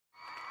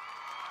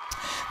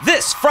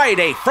This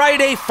Friday,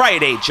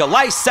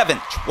 July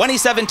 7th,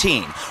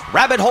 2017,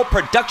 Rabbit Hole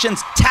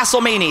Productions'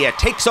 TasselMania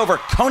takes over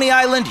Coney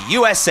Island,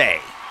 USA.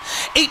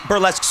 8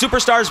 burlesque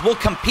superstars will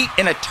compete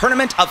in a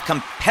tournament of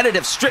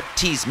competitive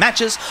striptease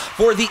matches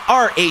for the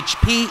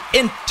RHP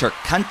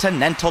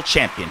Intercontinental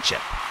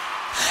Championship.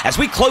 As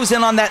we close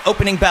in on that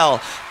opening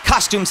bell,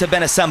 costumes have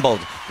been assembled,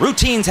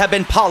 routines have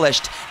been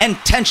polished, and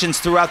tensions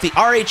throughout the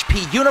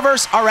RHP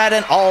universe are at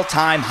an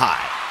all-time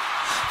high.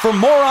 For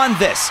more on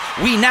this,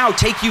 we now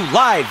take you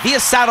live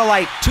via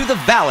satellite to the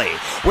Valley,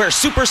 where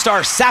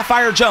superstar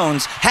Sapphire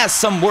Jones has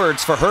some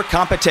words for her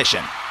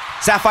competition.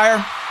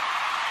 Sapphire?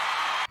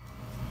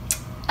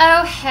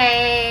 Oh,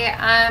 hey,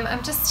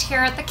 I'm just here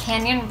at the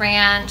Canyon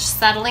Ranch,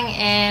 settling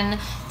in.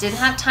 Didn't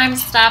have time to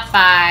stop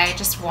by.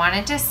 Just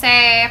wanted to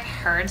say I've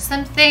heard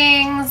some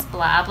things,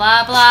 blah,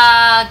 blah,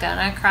 blah,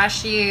 gonna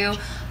crush you,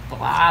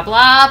 blah,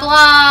 blah, blah.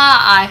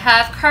 I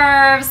have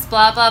curves,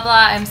 blah, blah,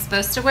 blah. I'm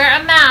supposed to wear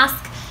a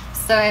mask,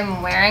 so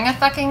I'm wearing a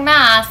fucking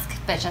mask,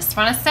 but just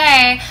want to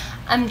say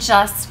I'm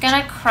just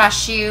gonna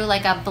crush you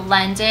like a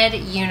blended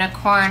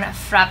unicorn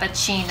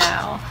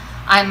frappuccino.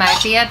 I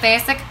might be a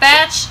basic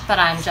bitch, but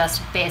I'm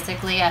just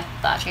basically a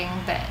fucking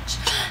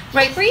bitch.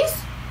 Right,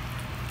 Breeze?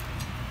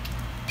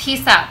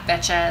 Peace out,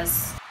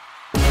 bitches.